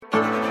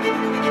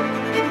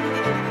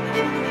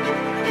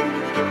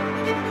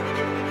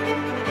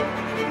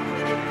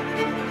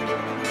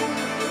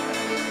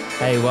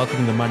Hey, welcome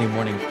to the Money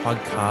Morning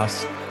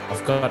Podcast.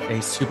 I've got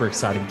a super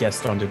exciting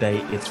guest on today.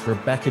 It's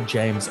Rebecca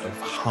James of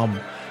Humm.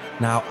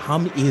 Now,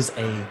 Humm is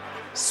a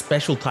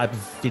special type of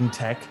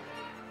fintech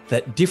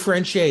that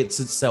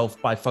differentiates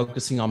itself by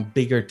focusing on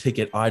bigger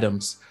ticket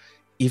items.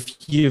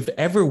 If you've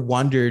ever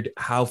wondered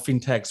how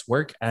fintechs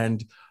work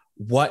and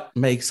what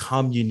makes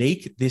Humm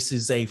unique, this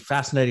is a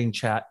fascinating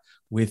chat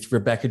with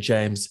Rebecca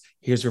James.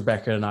 Here's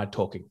Rebecca and I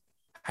talking.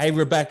 Hey,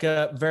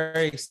 Rebecca,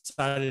 very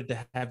excited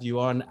to have you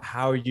on.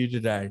 How are you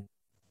today?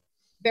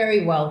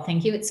 Very well,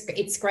 thank you.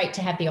 It's great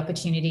to have the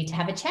opportunity to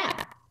have a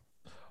chat.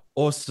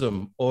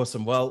 Awesome.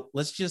 Well,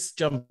 let's just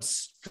jump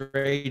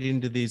straight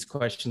into these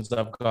questions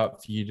I've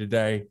got for you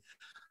today.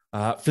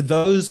 For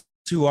those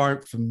who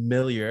aren't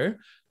familiar,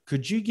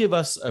 could you give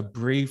us a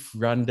brief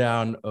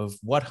rundown of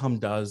what Humm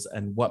does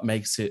and what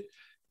makes it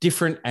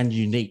different and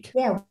unique?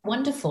 Yeah,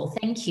 wonderful.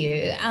 Thank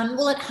you.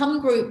 Well, at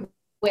Humm Group,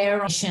 we're on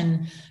a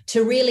mission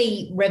to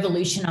really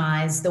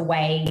revolutionise the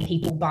way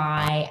people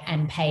buy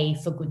and pay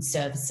for goods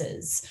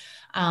services.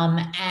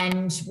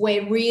 And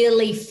we're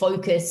really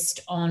focused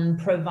on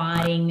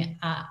providing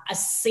a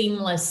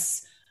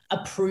seamless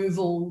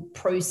approval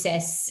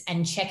process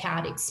and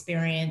checkout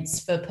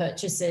experience for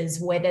purchases,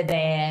 whether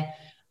they're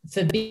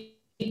for big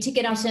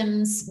ticket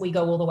items, we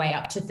go all the way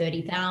up to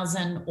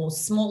 30,000, or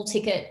small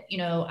ticket,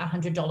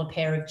 $100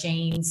 pair of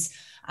jeans.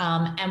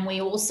 And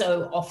we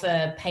also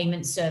offer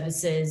payment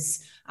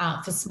services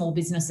for small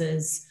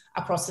businesses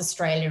across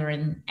Australia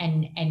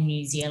and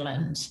New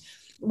Zealand.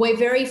 We're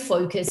very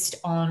focused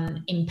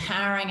on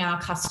empowering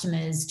our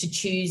customers to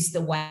choose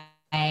the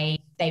way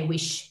they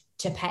wish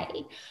to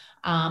pay.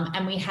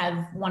 And we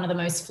have one of the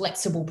most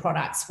flexible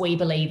products, we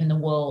believe, in the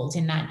world,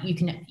 in that you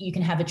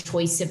can have a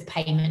choice of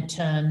payment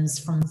terms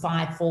from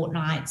 5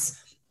 fortnights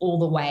all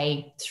the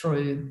way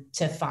through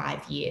to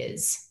 5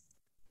 years.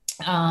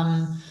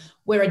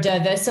 We're a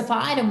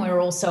diversified and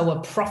we're also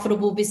a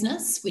profitable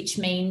business, which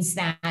means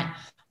that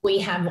we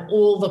have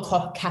all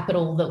the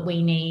capital that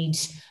we need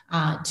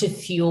to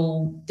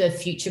fuel the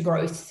future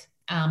growth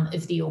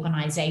of the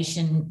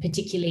organisation,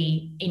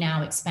 particularly in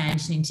our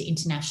expansion into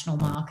international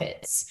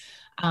markets.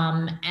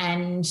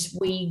 And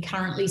we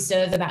currently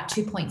serve about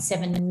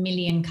 2.7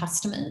 million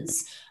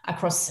customers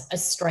across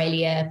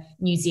Australia,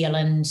 New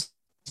Zealand,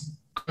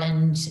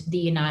 and the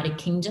United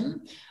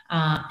Kingdom.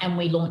 And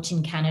we launch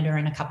in Canada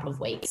in a couple of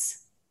weeks.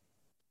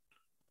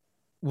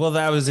 Well,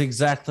 that was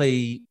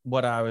exactly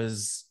what I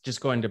was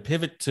just going to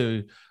pivot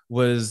to,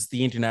 was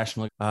the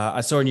international.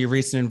 I saw in your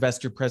recent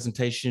investor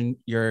presentation,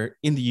 you're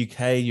in the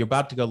UK, you're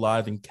about to go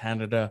live in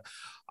Canada.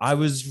 I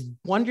was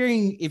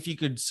wondering if you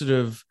could sort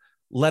of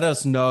let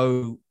us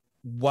know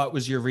what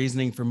was your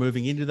reasoning for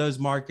moving into those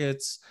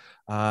markets,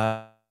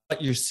 what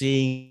you're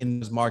seeing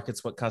in those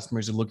markets, what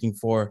customers are looking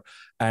for,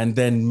 and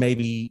then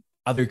maybe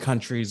other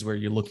countries where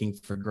you're looking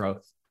for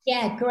growth.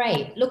 Yeah,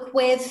 great. Look,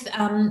 we've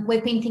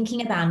been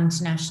thinking about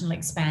international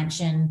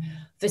expansion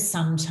for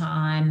some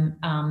time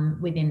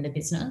within the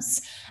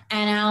business.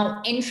 And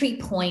our entry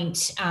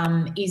point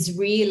is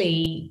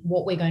really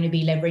what we're going to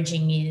be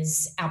leveraging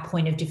is our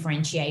point of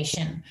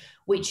differentiation,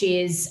 which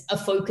is a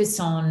focus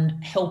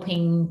on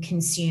helping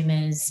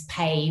consumers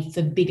pay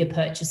for bigger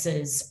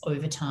purchases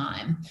over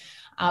time.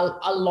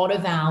 A lot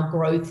of our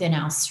growth and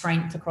our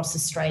strength across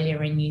Australia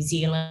and New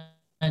Zealand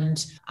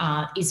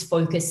is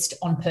focused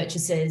on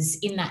purchases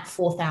in that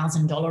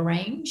 $4,000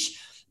 range.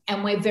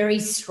 And we're very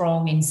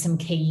strong in some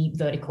key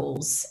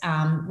verticals.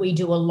 We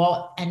do a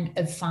lot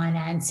of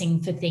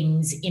financing for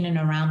things in and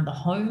around the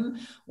home,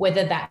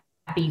 whether that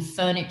be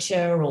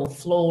furniture or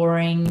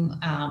flooring,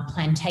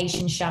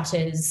 plantation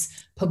shutters,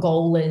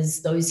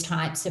 pergolas, those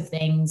types of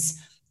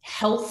things.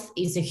 Health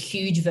is a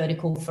huge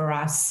vertical for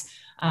us.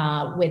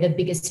 We're the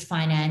biggest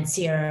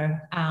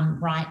financier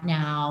right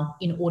now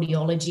in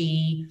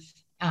audiology,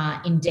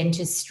 in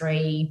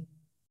dentistry,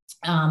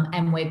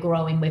 and we're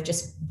growing. We've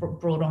just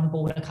brought on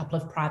board a couple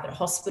of private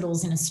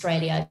hospitals in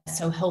Australia.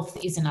 So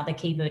health is another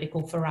key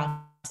vertical for us.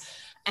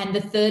 And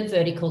the third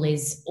vertical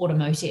is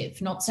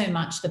automotive, not so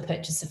much the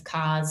purchase of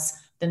cars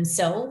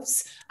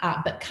themselves,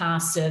 but car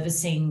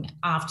servicing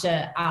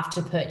after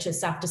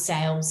purchase, after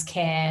sales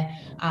care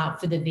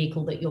for the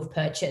vehicle that you've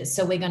purchased.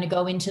 So we're going to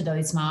go into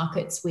those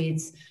markets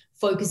with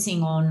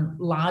focusing on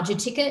larger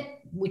ticket,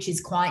 which is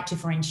quite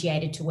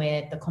differentiated to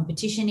where the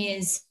competition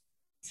is,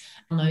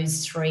 and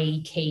those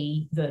three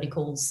key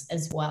verticals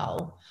as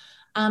well.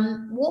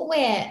 What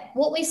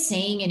we're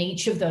seeing in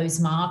each of those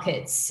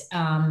markets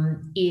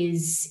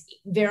is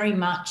very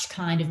much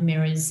kind of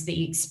mirrors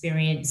the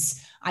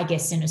experience, I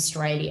guess, in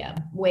Australia.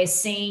 We're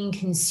seeing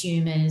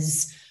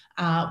consumers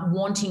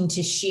wanting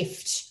to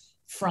shift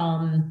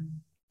from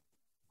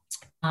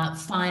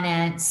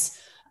finance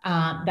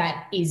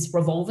that is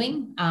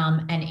revolving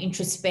and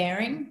interest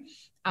bearing.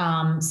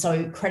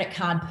 So credit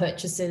card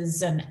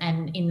purchases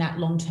and in that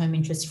long-term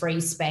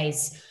interest-free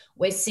space,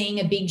 we're seeing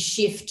a big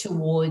shift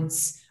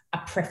towards a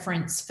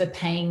preference for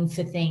paying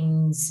for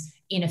things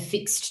in a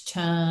fixed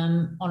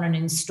term on an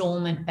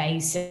installment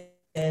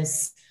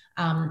basis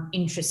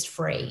interest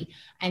free.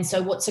 And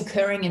so what's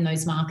occurring in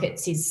those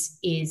markets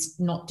is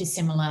not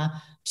dissimilar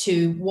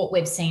to what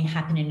we've seen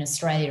happen in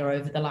Australia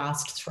over the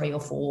last 3 or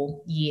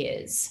 4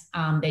 years.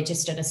 They're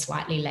just at a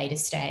slightly later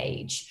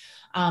stage.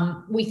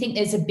 We think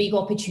there's a big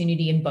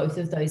opportunity in both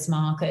of those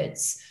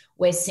markets.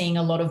 We're seeing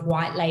a lot of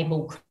white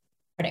label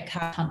credit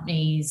card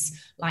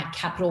companies like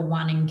Capital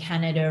One in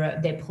Canada,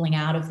 they're pulling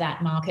out of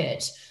that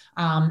market.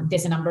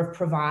 There's a number of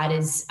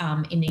providers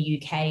in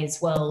the UK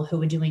as well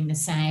who are doing the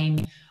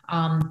same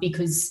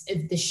because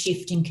of the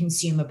shift in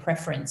consumer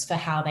preference for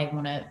how they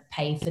want to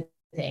pay for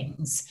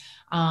things.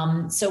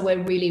 So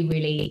we're really,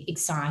 really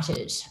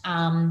excited.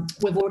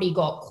 We've already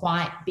got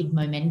quite big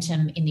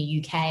momentum in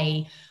the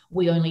UK.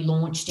 We only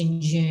launched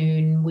in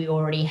June. We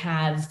already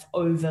have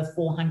over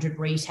 400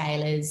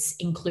 retailers,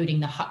 including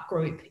the Humm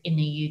Group in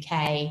the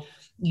UK,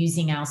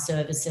 using our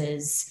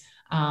services.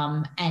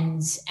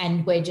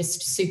 And we're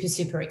just super,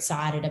 super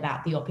excited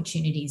about the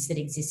opportunities that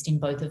exist in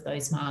both of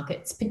those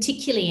markets,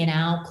 particularly in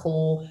our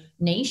core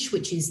niche,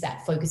 which is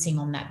that focusing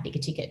on that bigger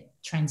ticket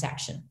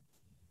transaction.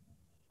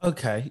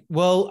 Okay.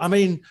 Well, I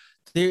mean,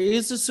 there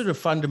is a sort of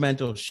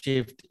fundamental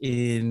shift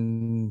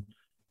in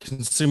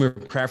consumer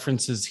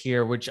preferences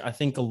here, which I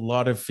think a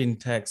lot of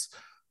fintechs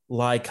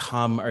like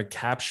Humm are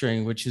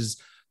capturing, which is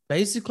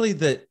basically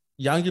that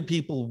younger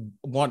people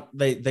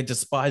they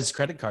despise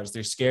credit cards.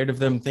 They're scared of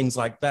them, things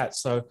like that.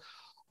 So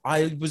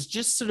I was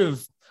just sort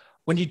of,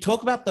 when you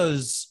talk about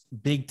those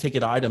big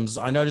ticket items,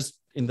 I noticed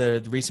in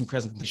the recent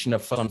presentation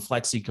of on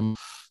Flexicom,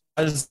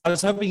 I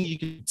was hoping you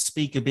could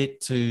speak a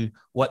bit to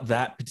what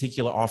that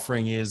particular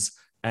offering is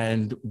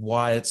and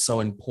why it's so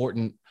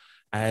important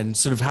and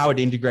sort of how it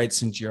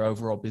integrates into your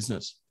overall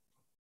business.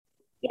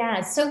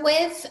 Yeah, so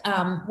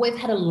we've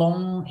had a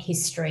long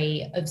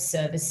history of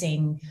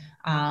servicing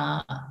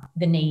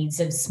the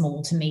needs of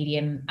small to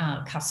medium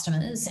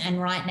customers,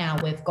 and right now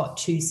we've got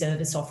 2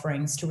 service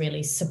offerings to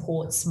really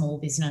support small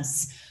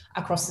business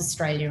across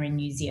Australia and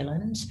New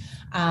Zealand.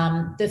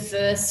 The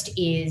first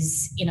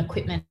is in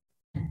equipment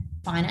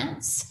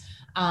finance,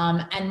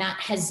 and that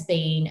has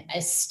been a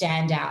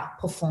standout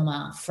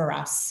performer for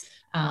us,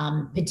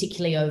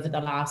 particularly over the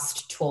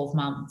last 12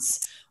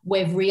 months.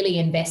 We've really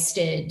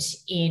invested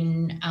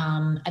in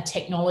a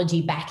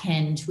technology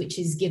backend, which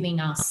is giving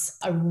us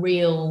a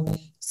real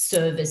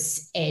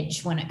service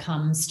edge when it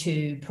comes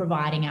to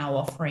providing our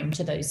offering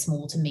to those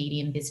small to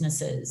medium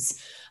businesses.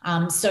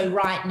 So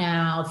right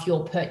now, if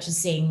you're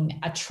purchasing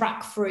a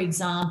truck, for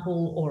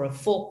example, or a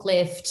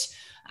forklift,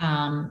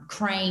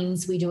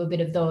 cranes, we do a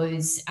bit of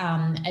those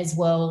as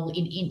well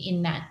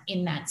in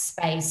that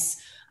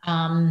space.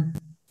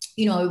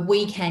 You know,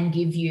 we can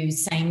give you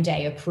same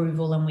day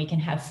approval and we can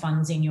have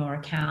funds in your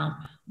account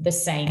the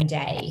same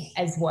day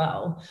as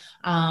well.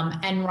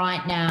 And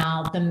right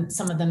now,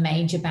 some of the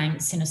major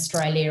banks in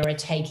Australia are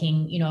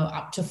taking, you know,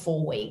 up to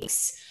 4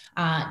 weeks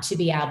to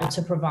be able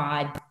to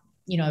provide,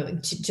 you know,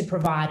 to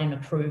provide an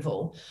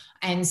approval.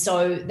 And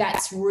so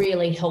that's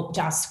really helped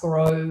us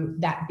grow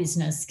that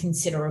business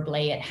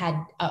considerably. It had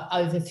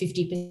over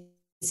 50%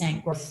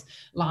 growth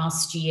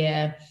last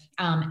year.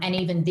 And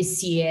even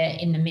this year,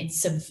 in the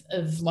midst of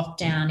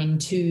lockdown in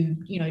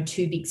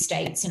 2 big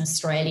states in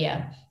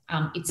Australia,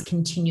 it's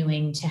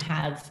continuing to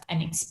have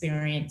and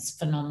experience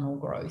phenomenal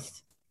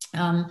growth.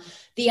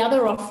 The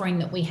other offering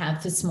that we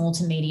have for small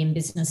to medium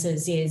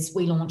businesses is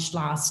we launched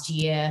last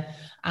year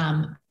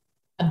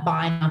a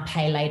buy now,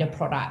 pay later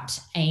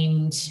product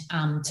aimed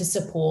to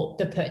support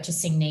the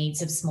purchasing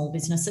needs of small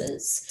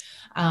businesses.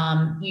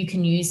 You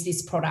can use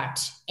this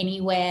product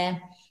anywhere.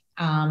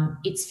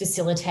 It's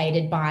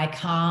facilitated by a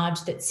card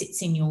that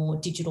sits in your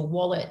digital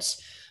wallet.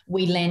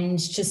 We lend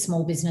to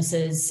small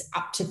businesses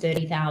up to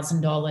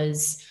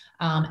 $30,000.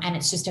 And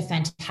it's just a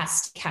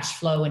fantastic cash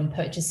flow and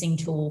purchasing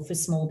tool for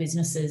small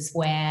businesses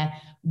where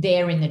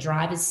they're in the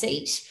driver's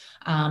seat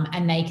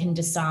and they can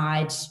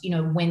decide, you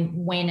know,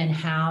 when and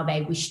how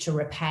they wish to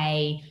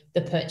repay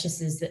the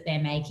purchases that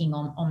they're making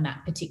on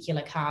that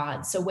particular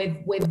card. So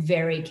we're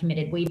very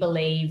committed. We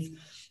believe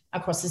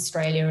across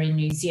Australia and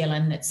New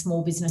Zealand that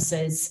small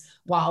businesses,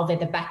 while they're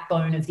the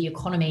backbone of the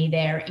economy,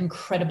 they're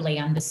incredibly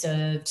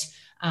underserved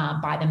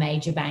by the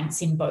major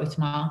banks in both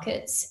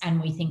markets.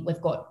 And we think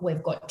we've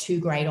got 2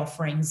 great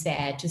offerings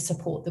there to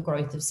support the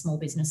growth of small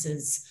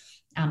businesses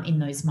in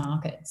those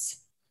markets.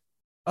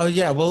 Oh,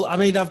 yeah. Well, I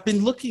mean, I've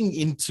been looking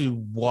into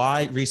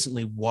why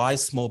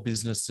small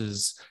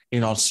businesses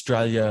in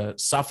Australia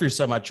suffer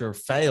so much or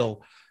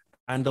fail.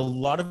 And a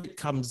lot of it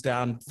comes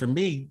down, for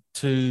me,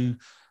 to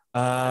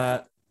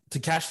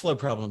cash flow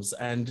problems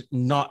and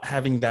not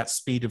having that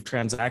speed of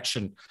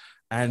transaction.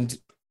 And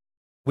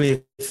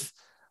with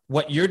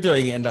what you're it's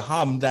in the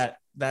Humm, that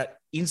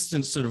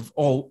instant sort of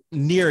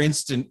near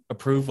instant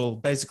approval,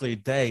 basically a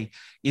day,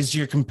 is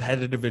your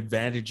competitive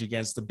advantage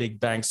against the big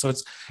banks. So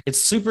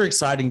it's super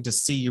exciting to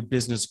see your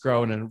business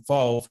grow and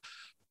evolve.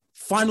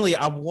 Finally,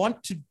 I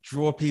want to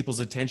draw people's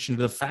attention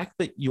to the fact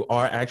that you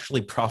are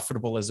actually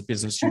profitable as a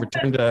business. You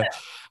returned an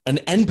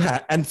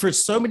NPAT, and for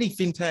so many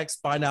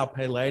fintechs, buy now,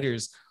 pay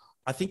laters,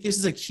 I think this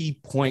is a key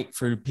point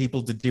for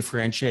people to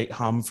differentiate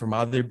Humm from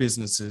other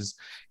businesses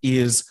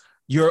is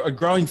you're a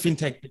growing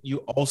fintech, but you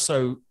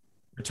also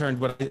returned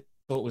what I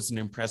thought was an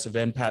impressive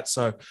NPAT.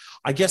 So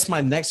I guess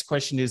my next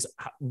question is,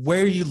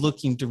 where are you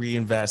looking to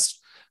reinvest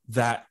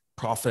that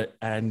profit?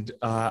 And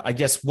I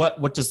guess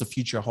what does the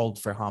future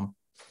hold for Humm?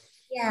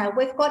 Yeah,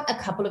 we've got a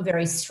couple of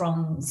very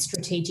strong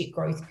strategic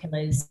growth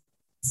pillars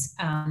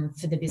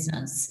for the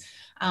business.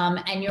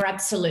 And you're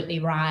absolutely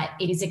right.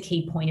 It is a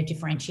key point of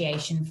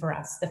differentiation for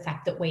us, the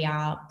fact that we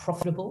are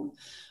profitable.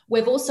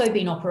 We've also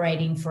been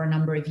operating for a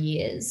number of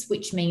years,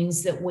 which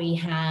means that we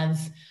have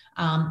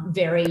a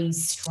very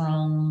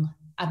strong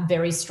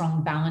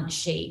balance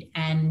sheet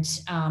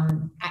and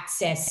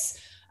access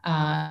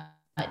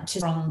to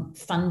strong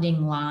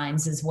funding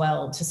lines as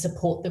well to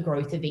support the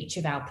growth of each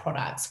of our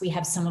products. We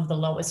have some of the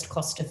lowest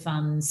cost of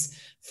funds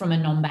from a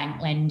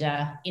non-bank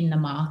lender in the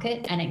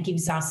market, and it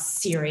gives us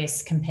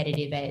serious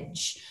competitive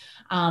edge.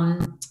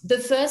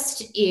 The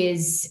first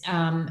is,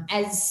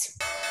 as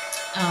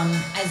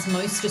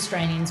most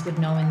Australians would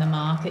know in the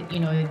market,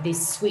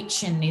 this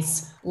switch and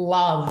this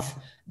love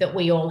that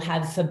we all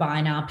have for buy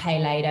now,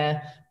 pay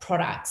later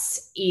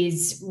products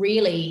is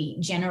really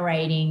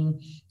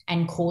generating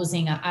and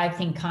causing, I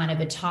think, kind of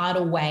a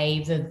tidal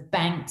wave of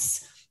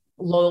banks,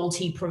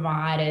 loyalty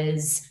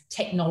providers,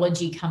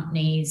 technology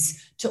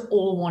companies to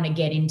all want to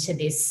get into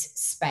this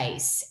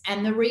space.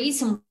 And the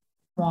reason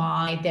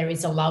why there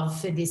is a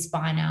love for this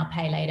buy now,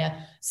 pay later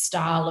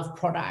style of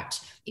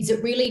product is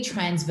it really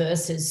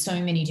transverses so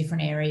many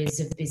different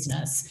areas of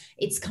business.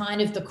 It's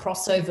kind of the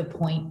crossover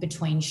point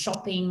between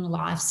shopping,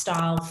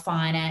 lifestyle,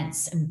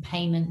 finance, and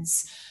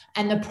payments.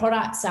 And the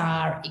products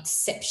are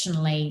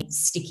exceptionally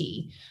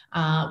sticky.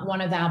 One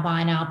of our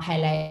buy now,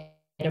 pay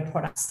later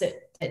products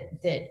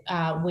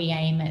that we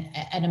aim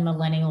at a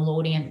millennial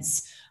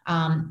audience,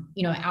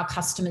 our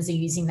customers are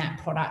using that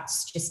product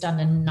just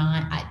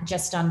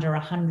under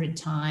 100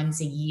 times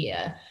a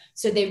year.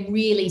 So they're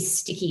really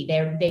sticky.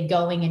 They're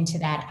going into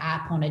that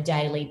app on a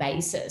daily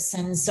basis.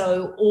 And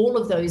so all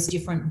of those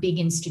different big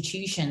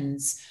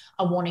institutions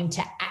are wanting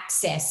to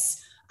access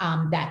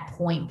that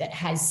point that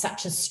has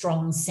such a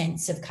strong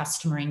sense of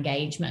customer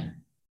engagement.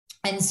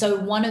 And so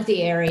one of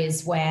the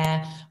areas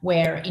where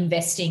we're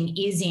investing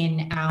is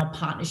in our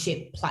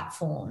partnership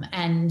platform.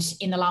 And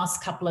in the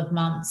last couple of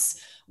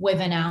months, we've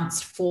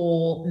announced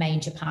 4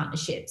 major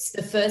partnerships.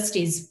 The first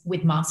is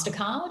with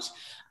MasterCard,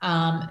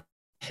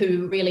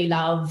 who really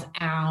love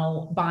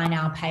our buy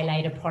now, pay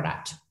later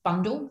product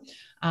bundle,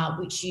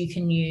 which you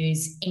can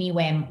use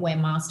anywhere where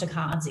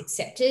MasterCard's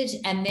accepted.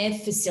 And they've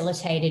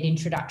facilitated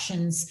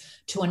introductions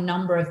to a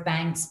number of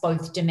banks,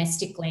 both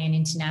domestically and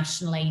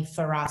internationally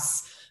for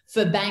us,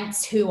 for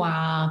banks who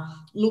are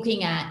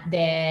looking at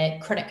their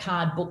credit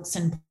card books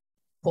and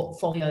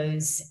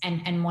portfolios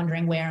and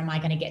wondering, where am I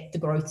going to get the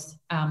growth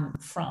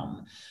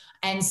from?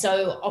 And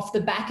so off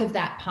the back of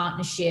that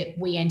partnership,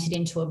 we entered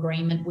into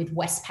agreement with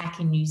Westpac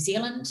in New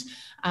Zealand,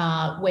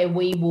 where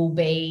we will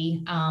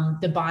be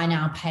the buy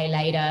now, pay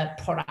later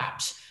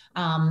product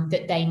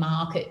that they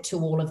market to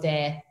all of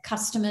their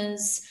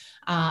customers.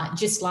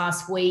 Just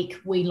last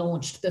week, we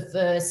launched the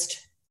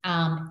first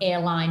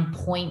airline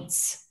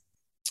points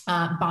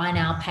buy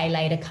now, pay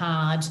later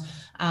card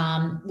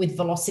with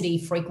Velocity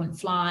Frequent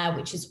Flyer,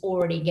 which is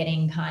already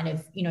getting kind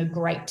of,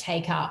 great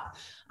take up.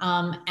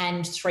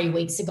 And 3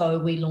 weeks ago,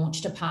 we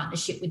launched a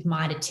partnership with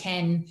Mitre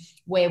 10,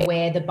 where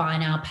we're the buy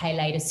now, pay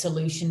later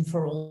solution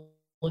for all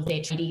of their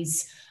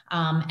tradies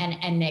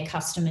and their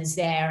customers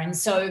there. And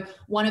so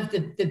one of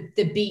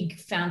the big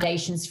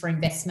foundations for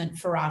investment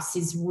for us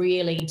is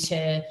really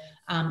to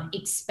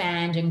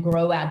expand and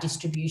grow our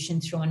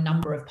distribution through a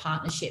number of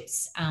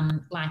partnerships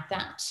like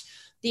that.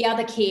 The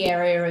other key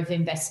area of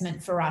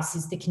investment for us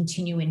is the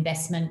continued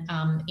investment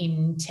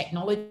in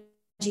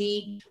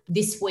technology.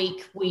 This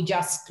week, we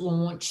just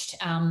launched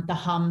the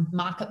Humm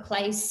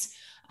Marketplace,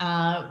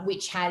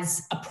 which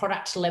has a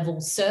product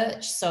level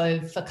search. So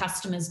for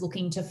customers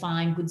looking to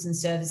find goods and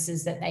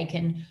services that they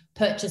can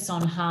purchase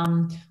on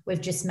Humm,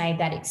 we've just made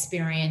that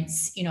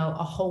experience,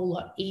 a whole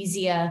lot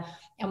easier.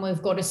 And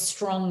we've got a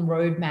strong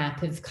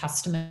roadmap of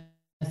customer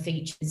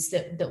features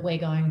that we're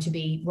going to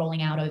be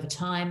rolling out over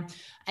time.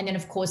 And then,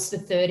 of course, the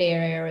third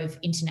area of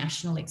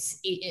international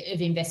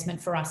of investment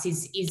for us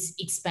is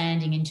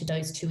expanding into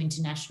those 2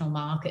 international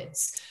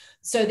markets.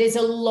 So there's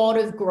a lot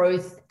of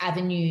growth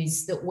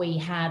avenues that we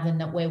have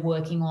and that we're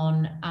working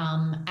on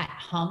at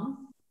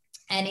Humm.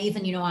 And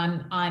even,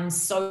 I'm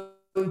so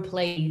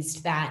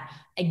pleased that,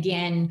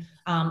 again,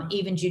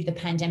 even due to the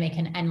pandemic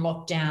and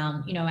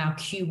lockdown, our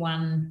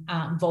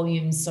Q1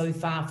 volumes so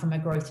far from a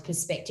growth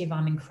perspective,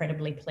 I'm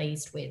incredibly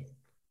pleased with.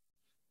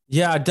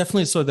 Yeah, I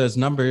definitely saw those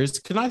numbers.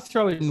 Can I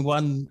throw in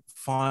one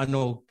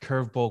final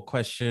curveball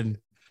question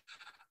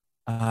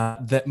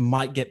that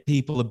might get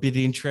people a bit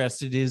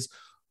interested is,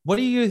 what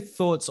are your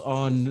thoughts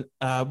on,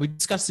 we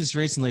discussed this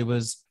recently,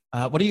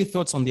 what are your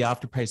thoughts on the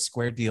Afterpay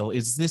Square deal?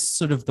 Is this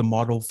sort of the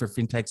model for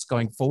fintechs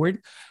going forward?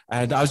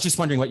 And I was just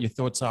wondering what your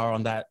thoughts are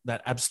on that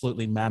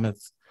absolutely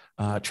mammoth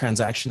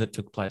transaction that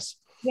took place.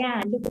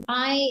 Yeah, look,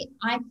 I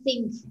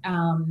think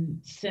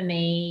for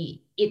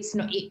me,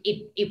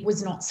 it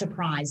was not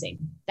surprising.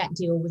 That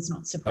deal was not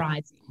Yep.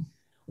 surprising.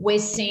 We're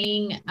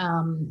seeing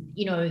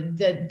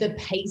the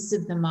pace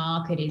of the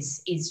market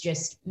is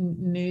just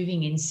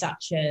moving in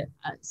such a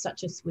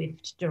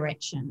swift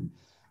direction.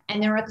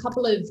 And there are a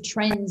couple of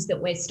trends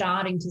that we're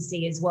starting to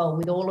see as well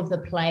with all of the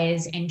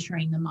players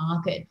entering the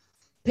market,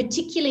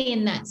 particularly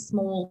in that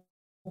small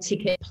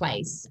ticket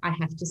place, I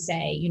have to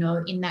say,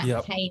 in that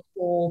Yep. pay in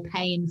 4,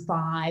 pay in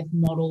 5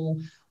 model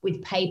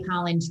with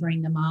PayPal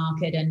entering the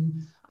market and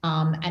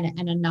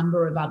a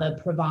number of other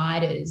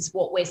providers,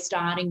 what we're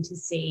starting to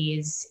see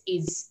is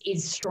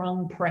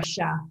strong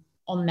pressure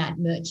on that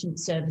merchant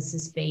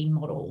services fee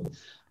model.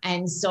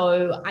 And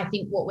so I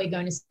think what we're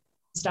going to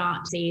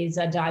start to see is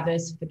a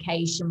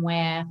diversification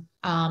where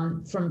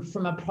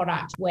from a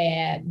product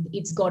where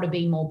it's got to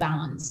be more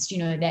balanced,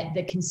 that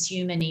the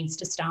consumer needs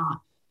to start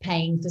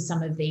paying for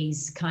some of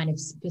these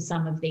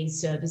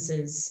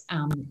services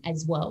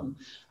as well.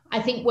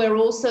 I think we're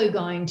also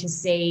going to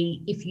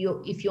see if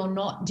you're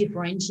not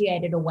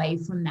differentiated away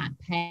from that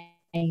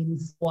paying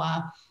for,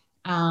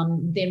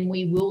 then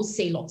we will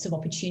see lots of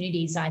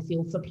opportunities. I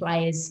feel for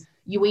players,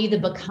 you either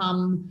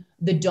become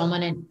the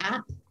dominant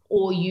app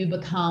or you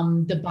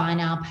become the buy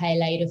now pay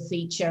later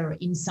feature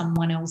in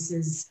someone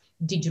else's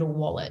digital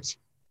wallet.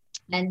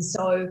 And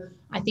so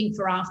I think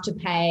for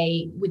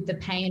Afterpay, with the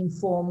pay in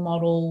 4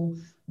 model,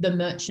 the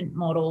merchant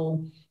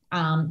model,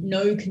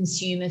 no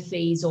consumer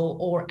fees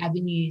or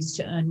avenues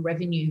to earn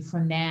revenue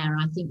from there.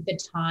 I think the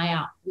tie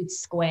up with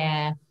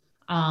Square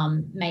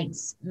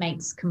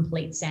makes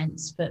complete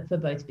sense for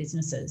both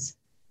businesses.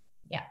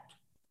 Yeah.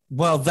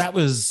 Well, that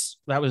was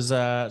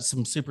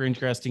some super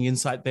interesting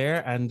insight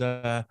there, and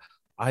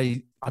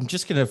I'm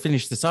just going to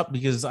finish this up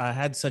because I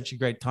had such a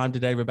great time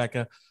today,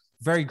 Rebecca.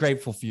 Very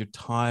grateful for your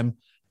time,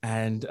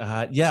 and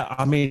yeah,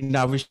 I mean,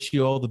 I wish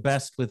you all the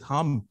best with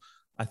Humm.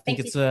 I think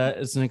Thank you.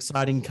 it's an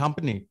exciting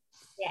company.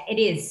 Yeah, it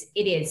is.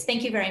 It is.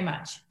 Thank you very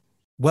much.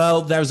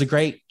 Well, that was a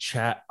great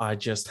chat I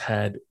just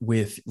had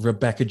with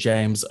Rebecca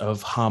James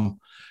of Humm.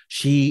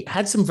 She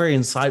had some very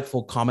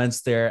insightful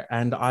comments there,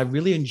 and I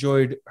really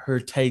enjoyed her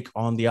take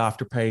on the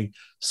Afterpay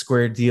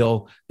Square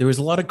deal. There was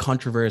a lot of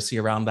controversy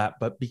around that,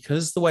 but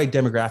because the way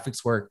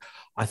demographics work,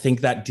 I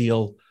think that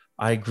deal,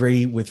 I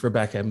agree with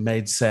Rebecca,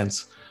 made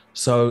sense.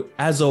 So,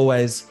 as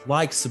always,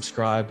 like,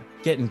 subscribe,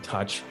 get in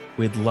touch.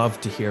 We'd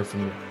love to hear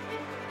from you.